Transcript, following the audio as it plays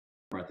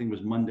think it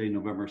was Monday,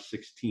 November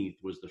 16th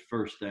was the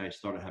first day I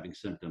started having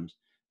symptoms.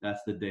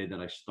 That's the day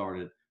that I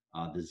started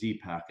the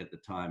Z-Pak at the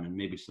time and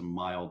maybe some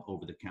mild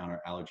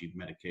over-the-counter allergy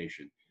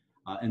medication.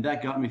 And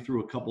that got me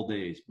through a couple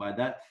days. By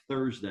that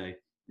Thursday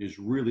is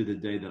really the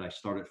day that I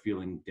started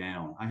feeling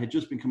down. I had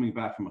just been coming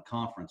back from a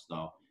conference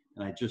though,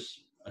 and I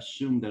just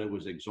assumed that it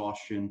was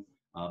exhaustion,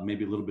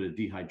 maybe a little bit of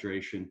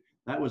dehydration.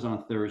 That was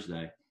on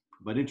Thursday.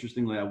 But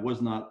interestingly, I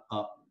was not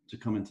up to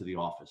come into the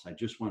office. I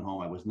just went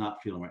home. I was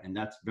not feeling right. And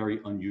that's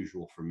very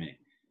unusual for me.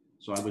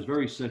 So I was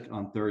very sick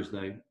on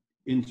Thursday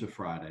into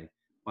Friday.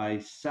 By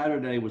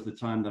Saturday was the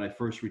time that I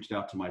first reached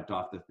out to my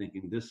doctor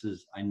thinking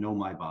I know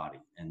my body,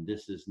 and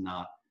this is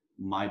not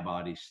my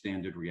body's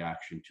standard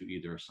reaction to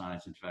either a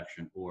sinus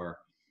infection or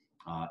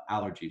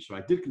allergy. So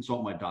I did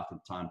consult my doctor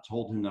at the time,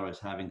 told him that I was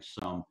having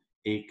some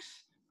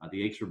aches.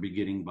 The aches were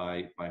beginning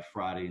by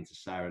Friday into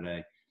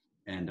Saturday,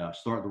 and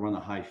started to run a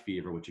high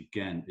fever, which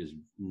again is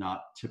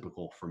not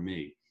typical for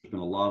me. There's been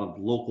a lot of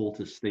local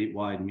to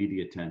statewide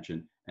media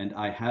attention, and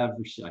I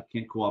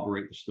can't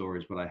corroborate the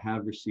stories, but I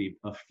have received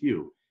a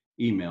few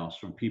emails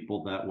from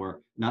people that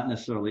were not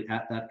necessarily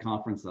at that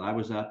conference that I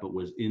was at, but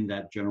was in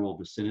that general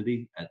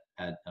vicinity at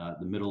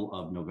the middle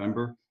of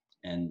November.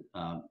 And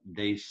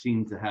they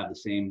seem to have the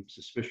same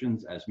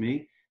suspicions as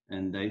me.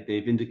 And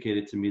they've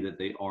indicated to me that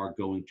they are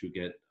going to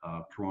get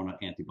corona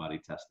antibody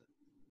tested.